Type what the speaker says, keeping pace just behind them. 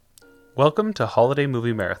Welcome to Holiday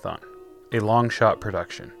Movie Marathon, a long shot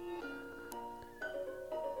production.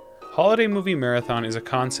 Holiday Movie Marathon is a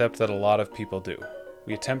concept that a lot of people do.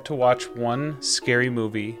 We attempt to watch one scary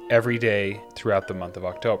movie every day throughout the month of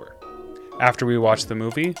October. After we watch the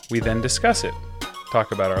movie, we then discuss it,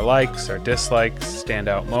 talk about our likes, our dislikes,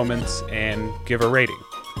 standout moments, and give a rating.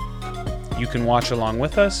 You can watch along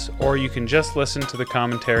with us, or you can just listen to the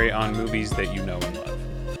commentary on movies that you know and love.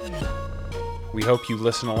 We hope you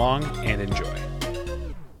listen along and enjoy.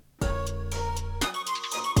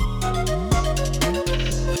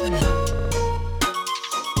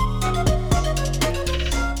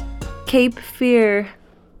 Cape Fear,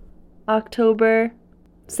 October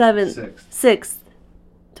 7th, 6th,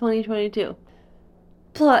 2022.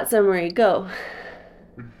 Plot summary, go.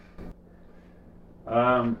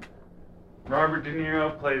 Robert De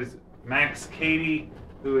Niro plays Max Cady,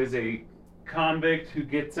 who is a convict who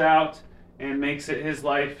gets out and makes it his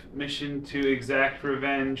life mission to exact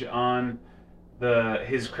revenge on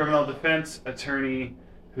his criminal defense attorney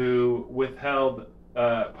who withheld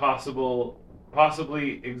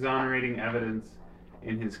possibly exonerating evidence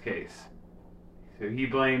in his case. So he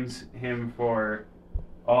blames him for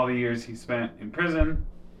all the years he spent in prison.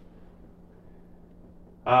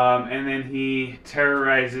 And then he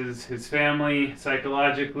terrorizes his family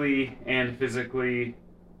psychologically and physically,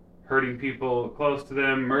 hurting people close to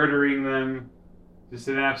them, murdering them. Just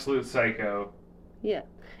an absolute psycho. Yeah.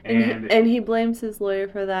 And he blames his lawyer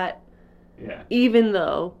for that. Yeah. Even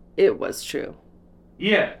though it was true.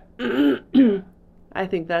 Yeah. I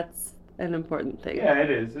think that's an important thing. Yeah, it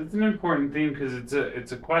is. It's an important theme because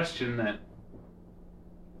it's a question that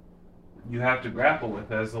you have to grapple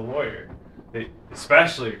with as a lawyer,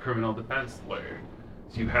 especially a criminal defense lawyer.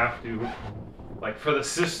 So you have to, for the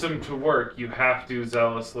system to work, you have to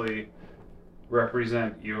zealously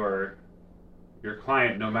represent your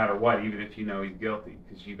client no matter what, even if you know he's guilty,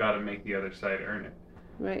 because you got to make the other side earn it.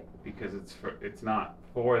 Right. Because it's not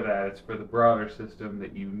for that; it's for the broader system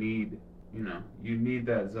that you need. You need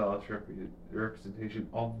that zealous representation.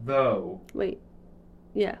 Although, wait,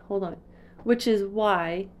 yeah, hold on. Which is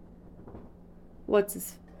why,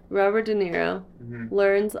 Robert De Niro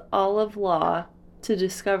learns all of law to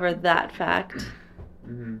discover that fact,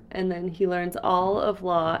 and then he learns all of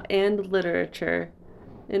law and literature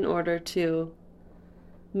in order to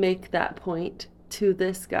make that point to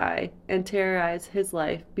this guy and terrorize his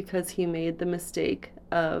life because he made the mistake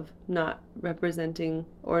of not representing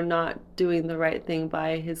or not doing the right thing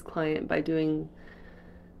by his client by doing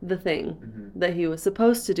the thing that he was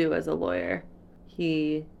supposed to do as a lawyer.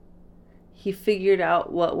 He figured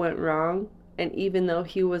out what went wrong, and even though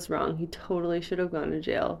he was wrong, he totally should have gone to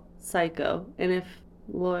jail. Psycho. And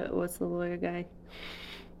what's the lawyer guy?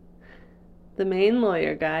 The main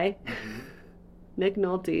lawyer guy, Nick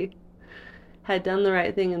Nolte, had done the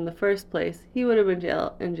right thing in the first place, he would have been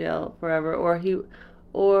in jail forever, or he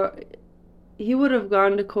would have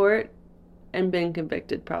gone to court and been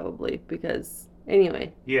convicted probably, because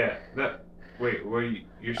anyway. Yeah,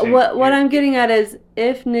 you're saying... What I'm getting at is,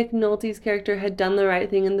 if Nick Nolte's character had done the right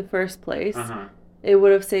thing in the first place, it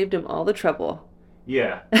would have saved him all the trouble.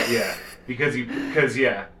 Yeah, because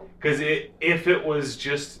if it was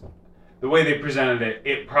just the way they presented it,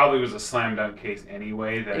 it probably was a slam dunk case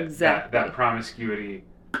anyway. That promiscuity,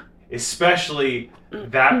 especially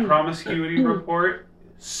that promiscuity report,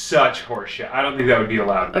 such horseshit. I don't think that would be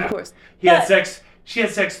allowed now. Of course, she had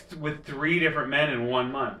sex with 3 different men in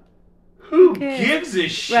 1 month. Who gives a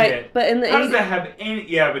shit? Right, but in the 80s, does that have any?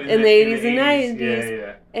 Yeah, but in the 80s and 90s,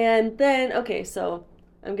 yeah. And then so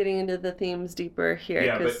I'm getting into the themes deeper here.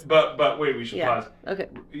 Yeah, but wait, we should pause. Okay.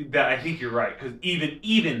 I think you're right, because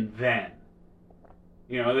even then,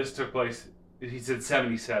 this took place. He said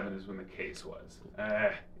 1977 is when the case was.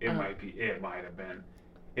 It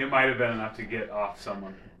might have been enough to get off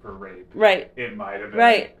someone for rape. Right. It might have been.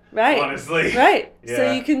 Right. Honestly. Right. Yeah.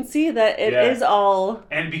 So you can see that it is all.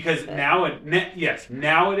 And because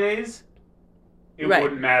nowadays, it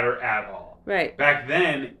wouldn't matter at all. Right. Back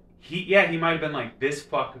then, he might have been like, this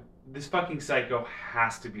fucking psycho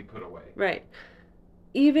has to be put away. Right.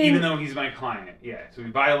 Even though he's my client. Yeah. So he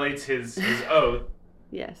violates his oath.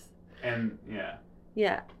 Yes. And yeah.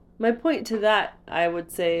 Yeah. My point to that, I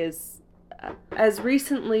would say, is as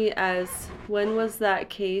recently as, when was that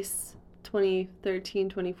case? 2013,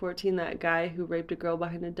 2014, that guy who raped a girl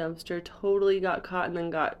behind a dumpster totally got caught and then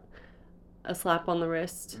got a slap on the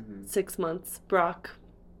wrist. 6 months. Brock,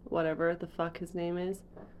 whatever the fuck his name is.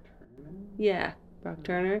 Yeah. Brock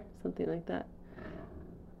Turner, something like that.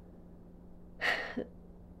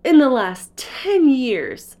 in the last 10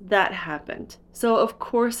 years that happened. So of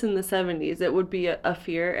course in the 70s it would be a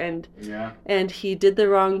fear, and he did the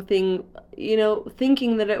wrong thing,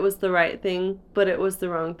 thinking that it was the right thing, but it was the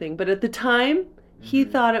wrong thing. But at the time, he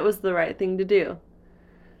thought it was the right thing to do.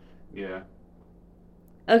 Yeah.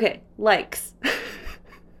 Okay, likes.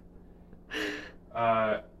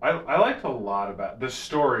 I liked a lot about the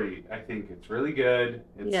story. I think it's really good.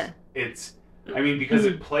 It's because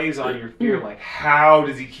it plays on your fear, like, how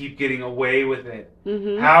does he keep getting away with it?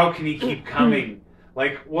 Mm-hmm. How can he keep coming?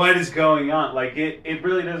 Like, what is going on? Like, it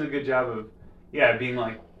really does a good job of, being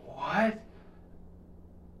like, what?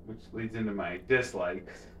 Which leads into my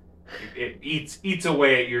dislikes. It eats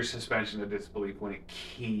away at your suspension of disbelief when it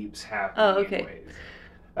keeps happening. Oh, okay. In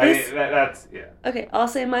ways. That's. Okay, I'll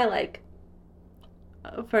say my like.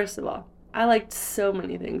 First of all, I liked so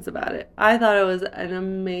many things about it. I thought it was an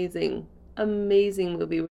amazing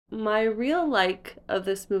movie. My real like of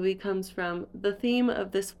this movie comes from the theme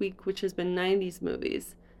of this week, which has been 90s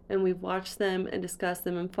movies, and we've watched them and discussed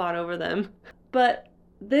them and fought over them. But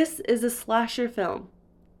this is a slasher film.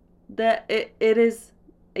 That it is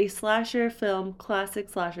a slasher film, classic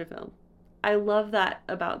slasher film. I love that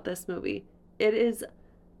about this movie. It is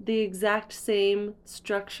the exact same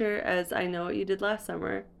structure as I Know What You Did Last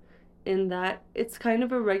Summer, in that it's kind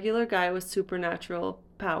of a regular guy with supernatural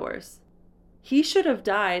powers. He should have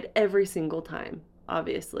died every single time,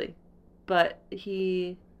 obviously, but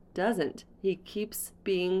he doesn't. He keeps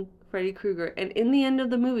being Freddy Krueger, and in the end of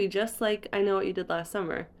the movie, just like I Know What You Did Last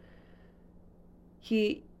Summer,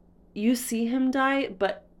 you see him die,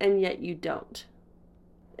 and yet you don't.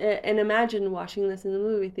 And imagine watching this in the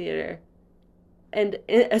movie theater. And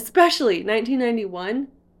especially 1991,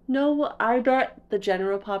 no, I bet the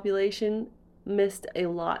general population missed a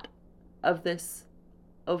lot of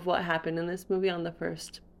what happened in this movie on the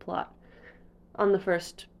first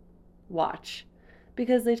watch.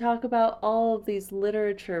 Because they talk about all of these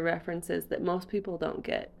literature references that most people don't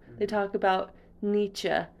get. They talk about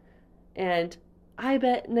Nietzsche, and I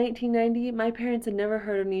bet 1990, my parents had never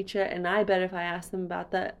heard of Nietzsche, and I bet if I asked them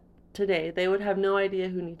about that today, they would have no idea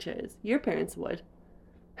who Nietzsche is. Your parents would.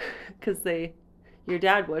 Because your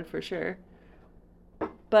dad would for sure.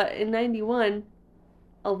 But in 91,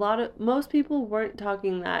 most people weren't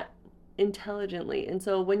talking that intelligently. And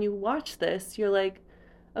so when you watch this, you're like,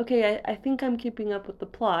 okay, I think I'm keeping up with the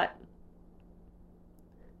plot.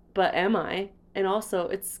 But am I? And also,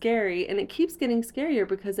 it's scary, and it keeps getting scarier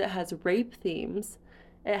because it has rape themes.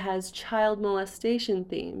 It has child molestation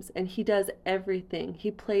themes, and he does everything.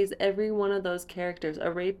 He plays every one of those characters. A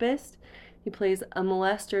rapist, he plays a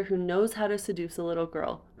molester who knows how to seduce a little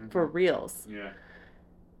girl, for reals. Yeah.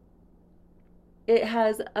 It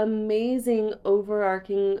has amazing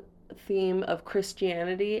overarching theme of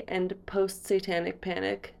Christianity and post-satanic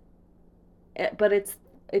panic. But it's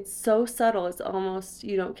so subtle, it's almost,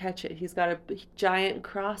 you don't catch it. He's got a giant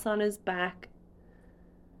cross on his back.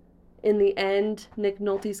 In the end, Nick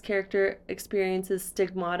Nolte's character experiences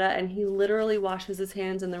stigmata, and he literally washes his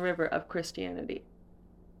hands in the river of Christianity.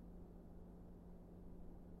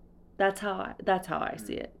 That's how I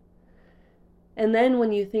see it. And then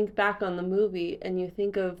when you think back on the movie and you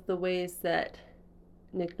think of the ways that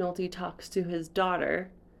Nick Nolte talks to his daughter,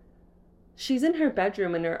 she's in her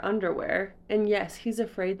bedroom in her underwear, and yes, he's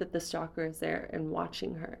afraid that the stalker is there and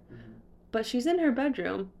watching her. Mm-hmm. But she's in her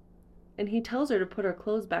bedroom, and he tells her to put her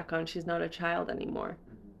clothes back on. She's not a child anymore.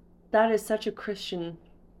 Mm-hmm. That is such a Christian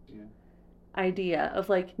idea of,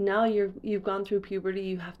 like, now you've gone through puberty,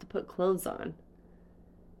 you have to put clothes on.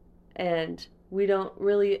 And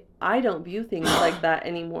I don't view things like that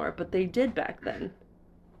anymore, but they did back then.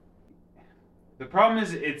 The problem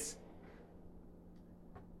is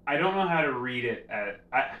I don't know how to read it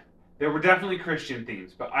there were definitely Christian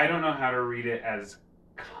themes, but I don't know how to read it as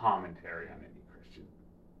commentary on any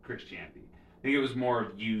Christianity. I think it was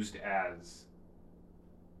more used as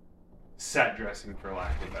set dressing, for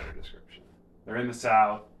lack of a better description. They're in the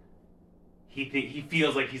South. He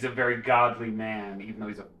feels like he's a very godly man, even though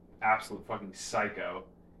he's an absolute fucking psycho.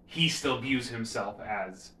 He still views himself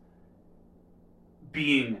as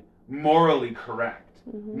being morally correct,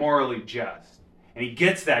 morally just. And he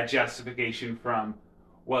gets that justification from,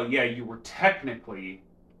 well, yeah, you were technically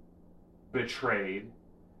betrayed,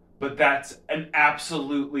 but that's an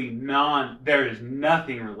absolutely there is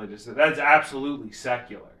nothing religious. That's absolutely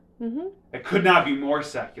secular. Mm-hmm. It could not be more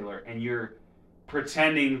secular. And you're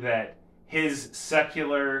pretending that his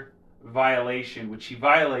secular violation, which he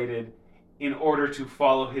violated in order to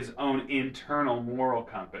follow his own internal moral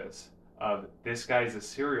compass of, this guy's a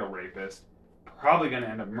serial rapist, probably going to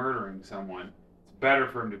end up murdering someone. It's better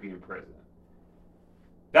for him to be in prison.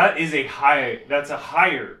 that's a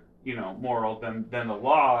higher, moral than the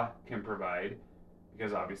law can provide,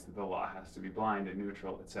 because obviously the law has to be blind and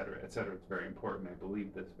neutral, et cetera, et cetera. It's very important. I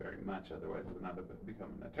believe this very much. Otherwise, I would not have become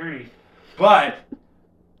an attorney. But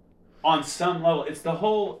on some level, it's the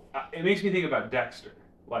whole. It makes me think about Dexter,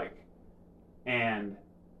 and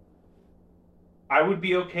I would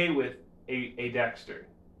be okay with a Dexter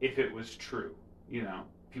if it was true. If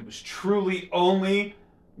he was truly only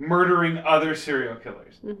murdering other serial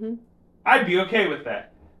killers. Mm-hmm. I'd be okay with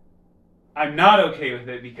that. I'm not okay with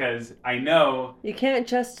it because I know... You can't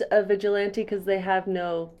trust a vigilante because they have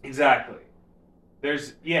no... Exactly.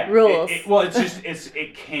 There's, rules.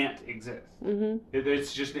 It can't exist. Mm-hmm.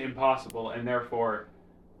 It's just impossible, and therefore,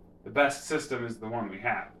 the best system is the one we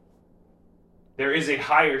have. There is a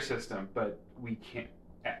higher system, but we can't...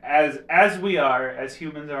 As we are, as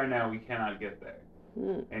humans are now, we cannot get there.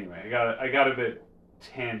 Mm. Anyway, I got a bit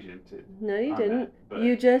tangented. No, you didn't. That,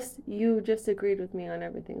 you just agreed with me on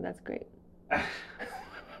everything. That's great.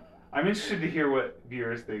 I'm interested to hear what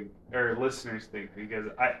viewers think or listeners think, because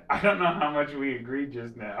I don't know how much we agreed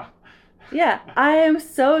just now. Yeah, I am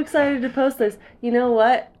so excited to post this. You know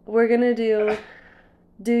what? We're gonna do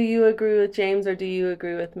you agree with James or do you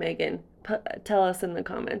agree with Megan? Tell us in the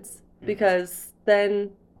comments, because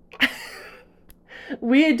then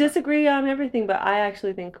we disagree on everything, but I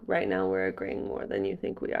actually think right now we're agreeing more than you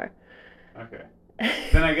think we are. Okay.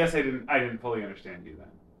 Then I guess I didn't fully understand you then.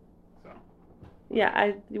 So.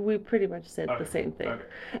 Yeah, we pretty much said the same thing.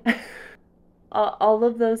 Okay. All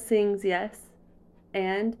of those things, yes.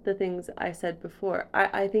 And the things I said before.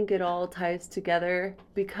 I think it all ties together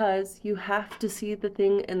because you have to see the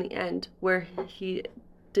thing in the end where he...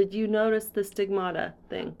 Did you notice the stigmata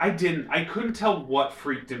thing? I didn't. I couldn't tell what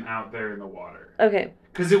freaked him out there in the water. Okay.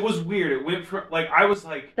 Because it was weird. It went from, I was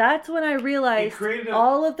like... That's when I realized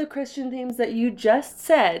all of the Christian themes that you just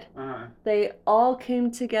said, they all came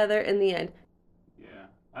together in the end.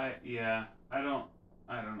 I don't know.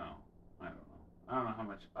 I don't know how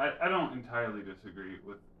much... I don't entirely disagree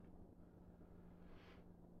with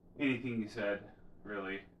anything you said,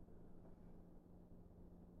 really.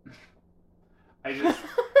 I just...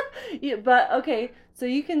 Yeah, but, okay, so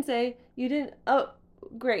you can say you didn't... Oh,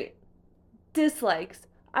 great. Dislikes.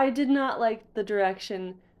 I did not like the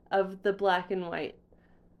direction of the black and white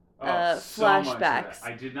flashbacks. So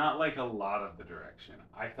I did not like a lot of the direction.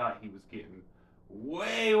 I thought he was getting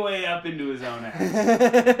way, way up into his own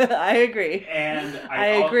ass. I agree. And I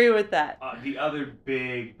agree with that. The other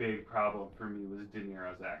big, big problem for me was De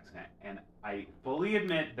Niro's accent. And I fully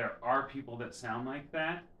admit there are people that sound like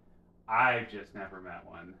that. I've just never met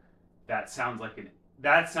one. That sounds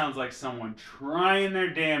like someone trying their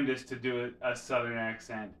damnedest to do a southern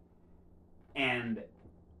accent. And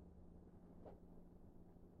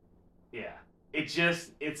yeah, it's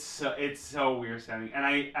so weird sounding. And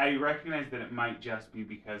I recognize that it might just be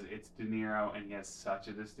because it's De Niro and he has such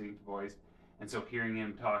a distinct voice. And so hearing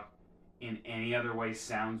him talk in any other way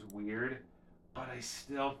sounds weird, but I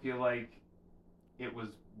still feel like it was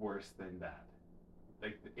worse than that.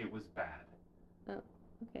 Like, it was bad. Oh,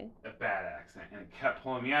 okay. A bad accent, and it kept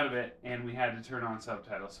pulling me out of it, and we had to turn on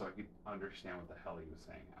subtitles so I could understand what the hell he was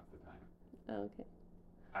saying half the time. Oh, okay.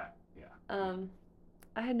 Yeah.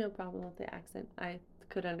 I had no problem with the accent. I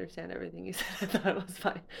could understand everything you said. I thought it was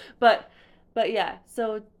fine. But yeah,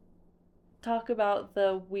 so talk about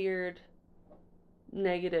the weird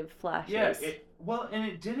negative flashes. Yeah, and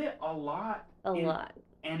it did it a lot. A lot.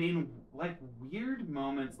 And in weird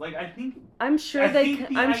moments, I think I'm sure they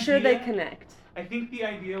connect. I think the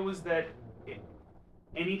idea was that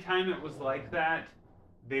anytime it was like that,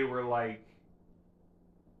 they were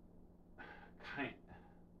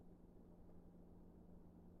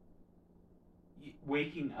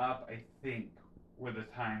waking up. I think were the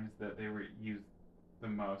times that they were used the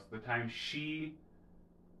most. The time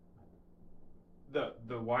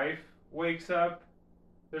the wife wakes up.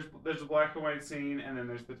 There's a black and white scene, and then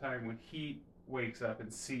there's the time when he wakes up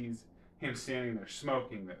and sees him standing there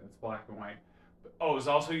smoking that it's black and white. But, it was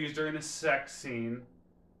also used during the sex scene,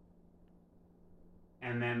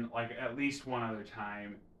 and then at least one other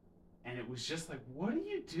time, and it was just what are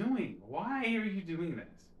you doing? Why are you doing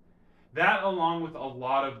this? That, along with a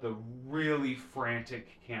lot of the really frantic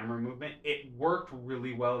camera movement, it worked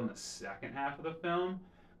really well in the second half of the film.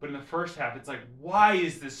 But in the first half, it's why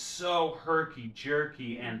is this so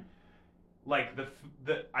herky-jerky? And,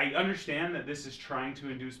 I understand that this is trying to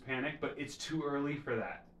induce panic, but it's too early for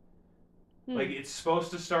that. It's supposed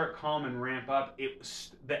to start calm and ramp up.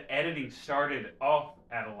 The editing started off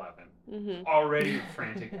at 11. Mm-hmm. Already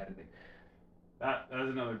frantic editing. That was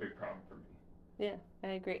another big problem for me. Yeah, I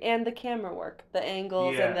agree. And the camera work, the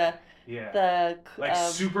angles and Yeah. the Like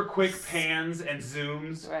super quick pans and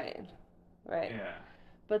zooms. Right. Right. Yeah.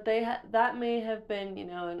 But that may have been,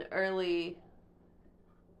 an early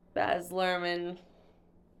Baz Luhrmann.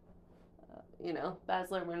 Baz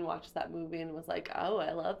Luhrmann watched that movie and was like, "Oh,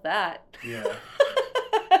 I love that." Yeah.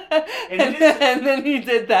 and then he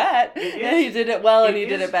did that, and he did it well, and he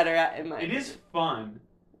did it better in my opinion. It is fun.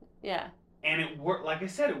 Yeah. And like I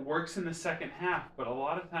said, it works in the second half, but a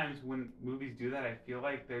lot of times when movies do that, I feel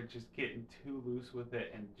like they're just getting too loose with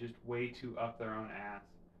it and just way too up their own ass,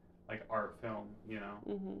 like art film,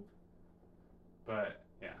 Mm-hmm. But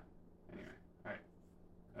yeah. Anyway, all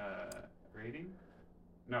right. Rating?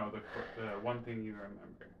 No, the one thing you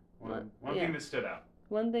remember. One thing that stood out.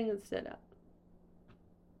 One thing that stood out.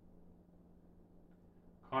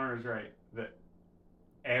 Connor is right that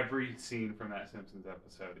every scene from that Simpsons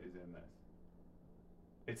episode is in this.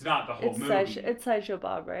 It's not the whole movie. It's Sideshow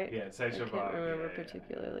Bob, right? Yeah, it's Sideshow Bob. I can't remember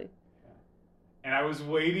particularly. Yeah. And I was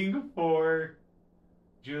waiting for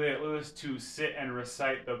Juliette Lewis to sit and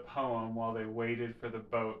recite the poem while they waited for the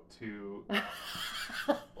boat to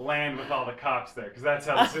land with all the cops there, because that's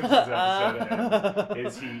how the Simpsons episode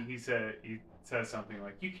ends. He says something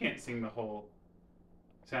like, "You can't sing the whole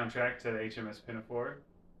soundtrack to the HMS Pinafore,"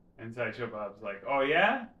 and Sideshow Bob's like, "Oh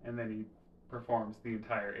yeah," and then he performs the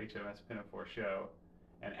entire HMS Pinafore show.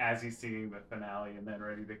 And as he's singing the finale and then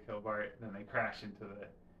ready to kill Bart, then they crash into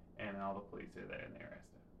and all the police are there and they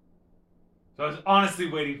arrest him. So I was honestly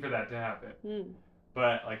waiting for that to happen. Mm.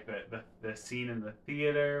 But like the scene in the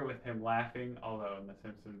theater with him laughing, although in The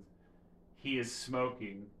Simpsons he is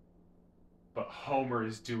smoking, but Homer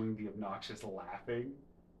is doing the obnoxious laughing,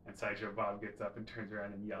 and Sideshow Bob gets up and turns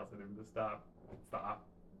around and yells at him to stop. Stop.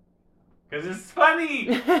 Because it's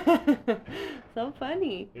funny! So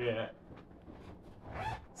funny. Yeah.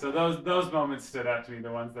 So those moments stood out to me,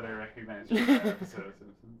 the ones that I recognized from that episode of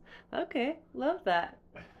Simpsons. Okay, love that.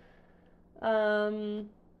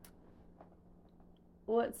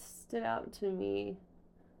 What stood out to me?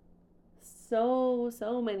 So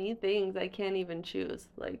many things I can't even choose.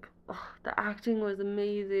 Like, the acting was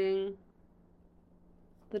amazing.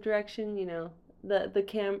 The direction, the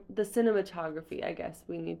cinematography, I guess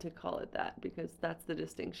we need to call it that because that's the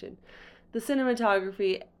distinction. The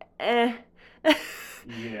cinematography,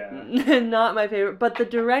 Yeah. Not my favorite, but the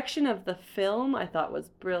direction of the film I thought was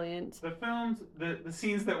brilliant. The films, the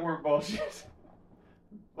scenes that weren't bullshit,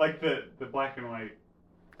 like the black and white.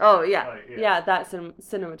 Oh yeah, yeah, that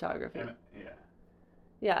cinematography. And,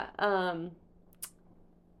 yeah.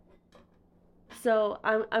 So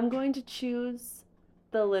I'm going to choose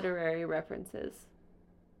the literary references.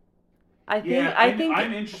 I think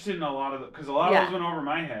I'm interested in a lot of because a lot of those went over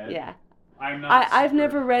my head. Yeah. I've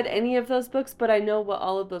never read any of those books, but I know what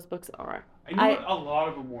all of those books are. I knew what a lot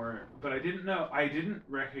of them were, but I didn't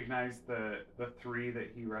recognize the three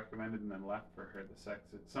that he recommended and then left for her, the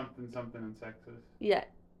sexist, something and sexist. Yeah.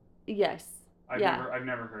 Yes. I've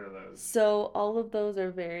never heard of those. So all of those are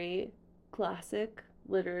very classic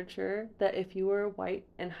literature that if you were white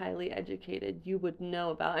and highly educated, you would know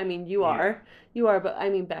about. I mean, you are, but I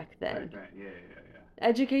mean back then. Yeah.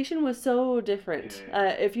 Education was so different. Yeah.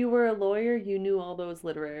 If you were a lawyer, you knew all those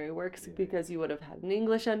literary works because you would have had an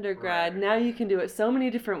English undergrad. Right. Now you can do it so many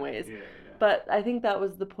different ways. Yeah. But I think that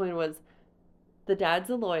was the point was the dad's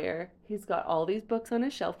a lawyer. He's got all these books on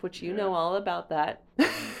his shelf, which you know all about that.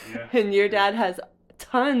 Yeah. And your dad has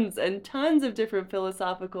tons and tons of different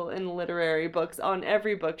philosophical and literary books on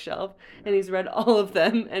every bookshelf. And he's read all of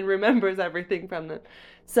them and remembers everything from them.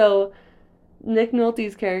 So Nick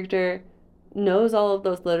Nolte's character knows all of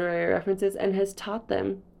those literary references and has taught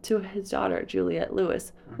them to his daughter, Juliette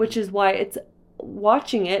Lewis, which is why it's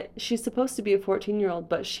watching it, she's supposed to be a 14-year-old,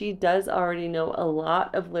 but she does already know a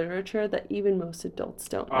lot of literature that even most adults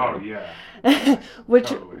don't know. Oh, yeah.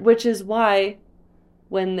 Which is why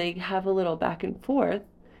when they have a little back and forth,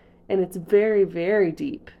 and it's very, very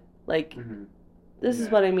deep, like, this is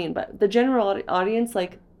what I mean, but the general audience,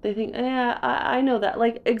 like, they think, I know that,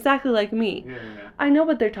 like, exactly like me. Yeah. I know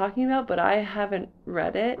what they're talking about, but I haven't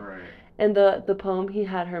read it. Right. And the poem he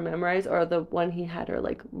had her memorize, or the one he had her,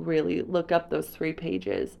 like, really look up those 3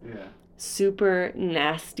 pages. Yeah. Super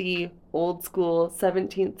nasty, old school,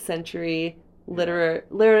 17th century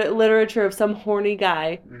literature of some horny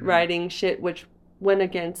guy writing shit which went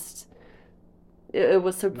against, it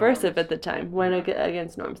was subversive at the time, went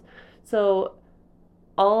against norms. So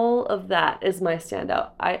all of that is my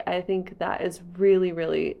standout. I think that is really,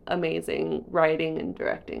 really amazing writing and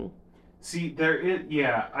directing. See, there is,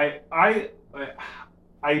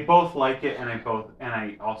 I both like it and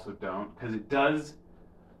I also don't, because it does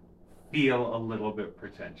feel a little bit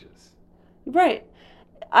pretentious. Right.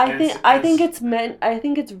 I think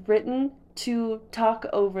it's written to talk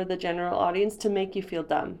over the general audience to make you feel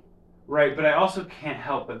dumb. Right, but I also can't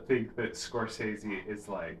help but think that Scorsese is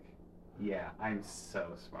like, yeah, I'm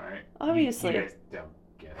so smart. Obviously. You guys don't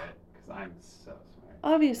get it, because I'm so smart.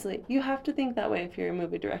 Obviously. You have to think that way if you're a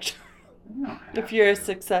movie director. You don't have if you're to. A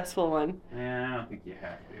successful one. Yeah, I don't think you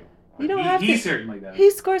have to. You don't have to. He certainly does.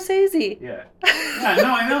 He's Scorsese. Yeah. Yeah,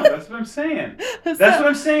 no, I know. That's what I'm saying. That's what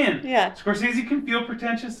I'm saying. Yeah. Scorsese can feel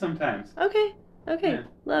pretentious sometimes. Okay. Yeah.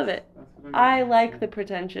 Love it. I like the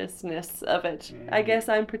pretentiousness of it. Yeah. I guess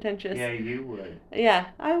I'm pretentious. Yeah, you would. Yeah,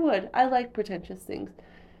 I would. I like pretentious things.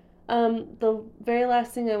 The very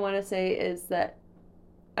last thing I want to say is that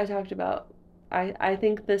I talked about, I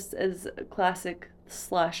think this is a classic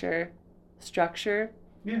slasher structure.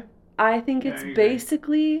 Yeah. I think it's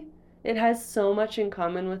basically, it has so much in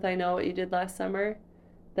common with I Know What You Did Last Summer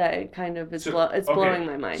that it kind of is blowing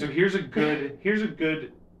my mind. So here's a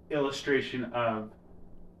good illustration of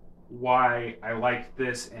why I liked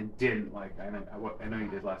this and didn't like I Know You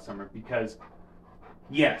Did Last Summer, because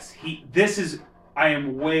yes, I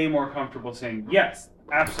am way more comfortable saying yes,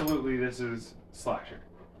 absolutely this is slasher,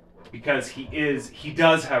 because he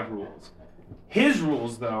does have rules. His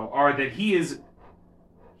rules though are that he's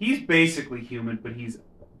basically human, but he's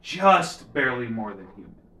just barely more than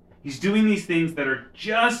human. He's doing these things that are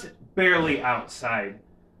just barely outside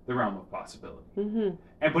the realm of possibility. Mm-hmm.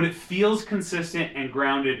 But it feels consistent and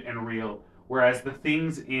grounded and real, whereas the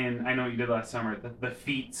things in I Know What You Did Last Summer, the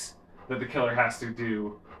feats that the killer has to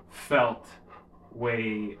do, felt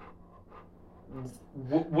way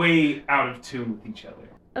out of tune with each other.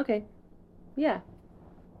 Okay. Yeah.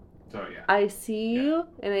 So yeah. I see you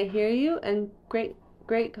and I hear you, and great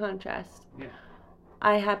contrast. Yeah.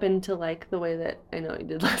 I happen to like the way that I Know What You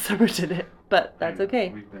Did Last Summer did it, but that's okay.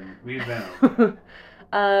 We've been over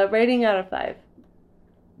that. Rating out of 5.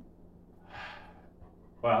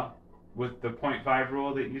 Well, with the 0.5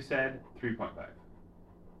 rule that you said, 3.5.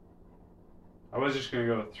 I was just going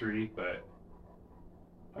to go with 3, but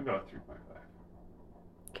I'll go with 3.5.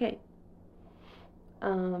 Okay.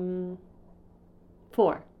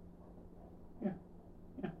 4.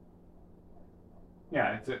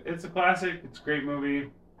 Yeah, it's a classic. It's a great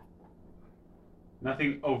movie.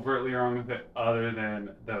 Nothing overtly wrong with it other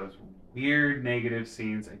than those weird negative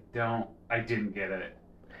scenes. I didn't get it.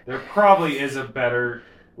 There probably is a better,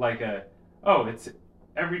 it's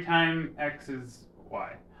every time X is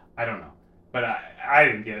Y. I don't know. But I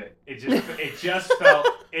didn't get it. It just felt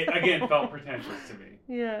pretentious to me.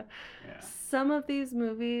 Yeah. Some of these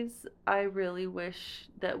movies, I really wish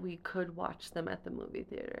that we could watch them at the movie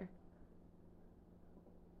theater.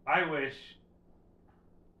 I wish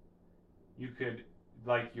you could,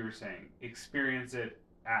 like you were saying, experience it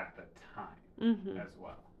at the time as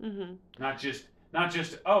well. Mm-hmm. Not just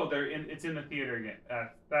it's in the theater again.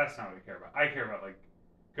 That's not what I care about. I care about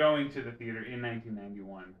going to the theater in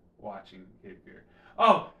 1991, watching Cape Fear.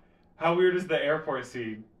 Oh, how weird is the airport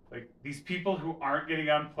scene? These people who aren't getting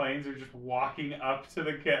on planes are just walking up to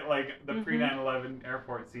the pre 9/11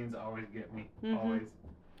 airport scenes always get me. Always.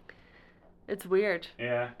 It's weird.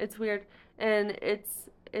 Yeah. It's weird. And it's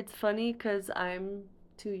funny because I'm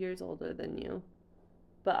 2 years older than you.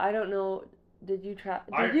 But I don't know, did you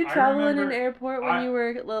travel in an airport when you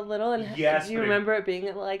were little? And yes, do you remember it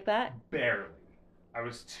being like that? Barely. I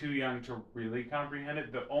was too young to really comprehend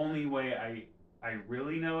it. The only way I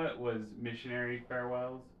really know it was missionary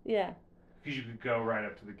farewells. Yeah. Because you could go right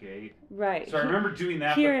up to the gate. Right. So I remember doing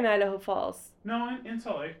that. Here in Idaho Falls. No, in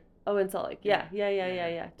Salt Lake. Oh, in Salt Lake. Yeah,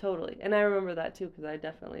 totally. And I remember that too because I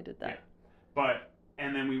definitely did that. Yeah.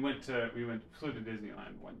 And then we flew to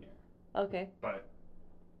Disneyland one year. Okay. But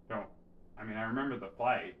I remember the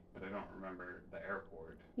flight, but I don't remember the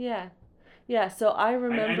airport. Yeah. Yeah, so I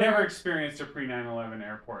remember I never experienced a pre 9/11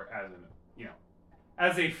 airport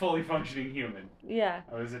as a fully functioning human. Yeah.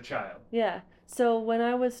 I was a child. Yeah. So when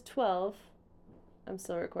I was 12, I'm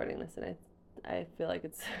still recording this and I feel like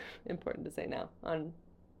it's important to say now on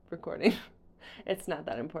recording. It's not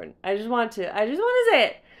that important. I just want to say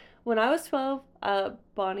it. When I was 12,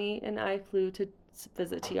 Bonnie and I flew to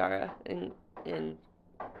visit Tiara in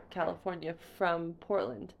California from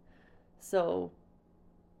Portland. So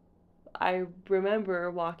I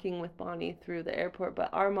remember walking with Bonnie through the airport, but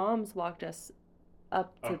our moms walked us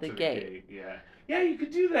up to the gate. Yeah, you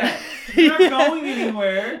could do that. You're not going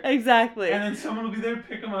anywhere. Exactly. And then someone will be there to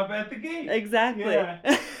pick them up at the gate. Exactly.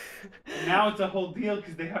 Yeah. Now it's a whole deal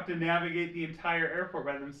because they have to navigate the entire airport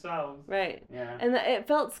by themselves. Right. Yeah. And it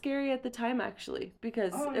felt scary at the time, actually,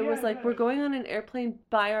 because it was like, we're going on an airplane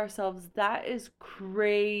by ourselves. That is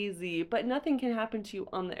crazy. But nothing can happen to you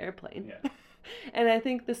on the airplane. Yeah. And I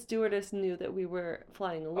think the stewardess knew that we were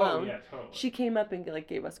flying alone. Oh, yeah, totally. She came up and like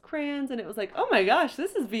gave us crayons, and it was like, oh my gosh,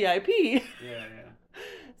 this is VIP. Yeah.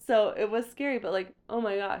 So it was scary, but like, oh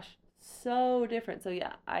my gosh, so different. So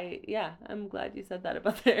I'm glad you said that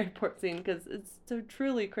about the airport scene, because it's so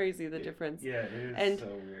truly crazy, the difference. Yeah, it is so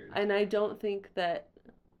weird. And I don't think that,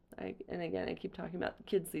 and again, I keep talking about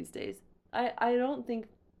kids these days. I don't think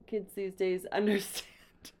kids these days understand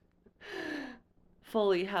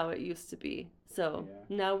fully how it used to be. So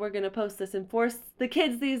now we're going to post this and force the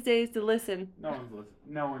kids these days to listen. No one's listening.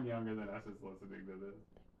 No one younger than us is listening to this.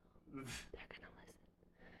 They're going to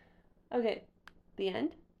listen. Okay. The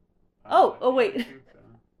end? Oh, wait. I think so.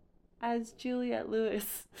 As Juliette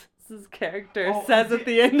Lewis's character says at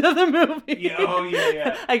the end of the movie.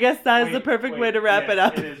 Yeah. I guess that is the perfect way to wrap it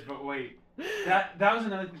up. It is, but wait. That was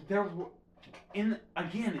another thing.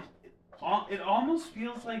 It almost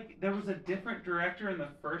feels like there was a different director in the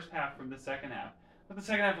first half from the second half. But the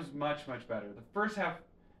second half was much, much better. The first half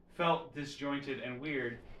felt disjointed and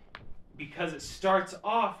weird because it starts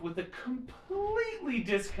off with a completely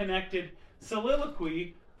disconnected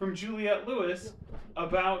soliloquy from Juliette Lewis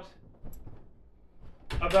about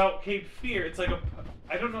Cape Fear. It's like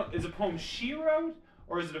I don't know, is it a poem she wrote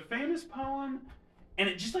or is it a famous poem? And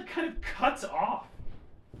it just like kind of cuts off.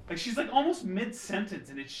 Like she's like almost mid-sentence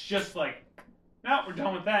and it's just like, no, we're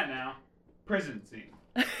done with that now. Prison scene.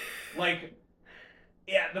 Like,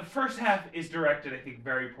 yeah, the first half is directed, I think,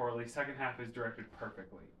 very poorly. Second half is directed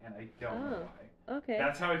perfectly, and I don't know why. Okay.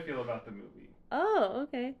 That's how I feel about the movie. Oh,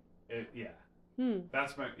 okay.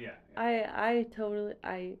 That's my, yeah. I totally,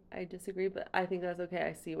 I disagree, but I think that's okay.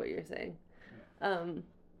 I see what you're saying. Yeah.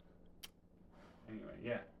 Anyway,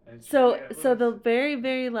 yeah. So the very,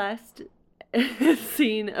 very last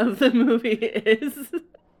scene of the movie is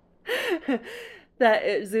that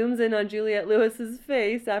it zooms in on Juliette Lewis's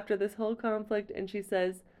face after this whole conflict, and she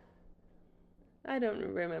says, I don't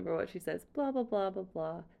remember what she says. Blah, blah, blah, blah,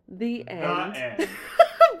 blah. The end.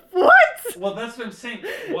 What? Well, that's what I'm saying.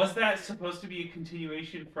 Was that supposed to be a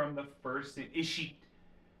continuation from the first scene?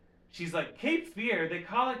 She's like, Cape Fear, they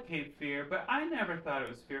call it Cape Fear, but I never thought it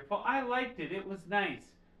was fearful. I liked it. It was nice.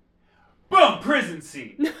 Boom! Prison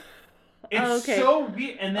scene. It's so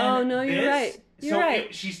weird. And then you're right. You're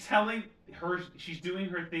right. She's doing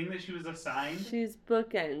her thing that she was assigned. She's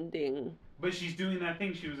bookending. But she's doing that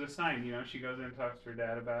thing she was assigned, you know. She goes in and talks to her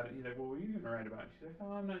dad about it. He's like, well, what are you going to write about? She's like,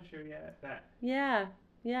 oh, I'm not sure yet. That. Yeah,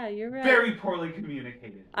 you're right. Very poorly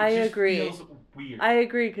communicated. I agree. It feels weird. I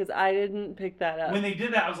agree, because I didn't pick that up. When they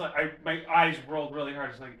did that, I was like, my eyes rolled really hard.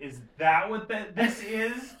 I was like, is that what this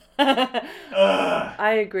is?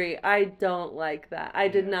 I agree. I don't like that. I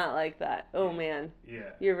did not like that. Oh, man.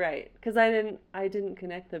 Yeah. You're right. Because I didn't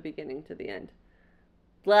connect the beginning to the end.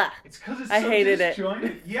 Blah. It's because it's I hated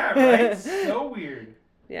disjointed. It. Yeah, right? It's so weird.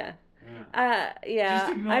 Yeah.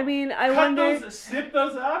 Yeah. I mean, I wonder... Snip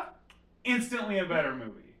those off, instantly a better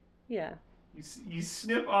movie. Yeah. You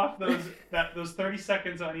snip off those 30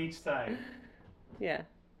 seconds on each side. Yeah.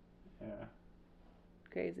 Yeah.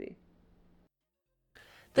 Crazy.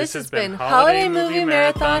 This has been Holiday Movie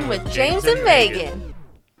Marathon with James and Megan.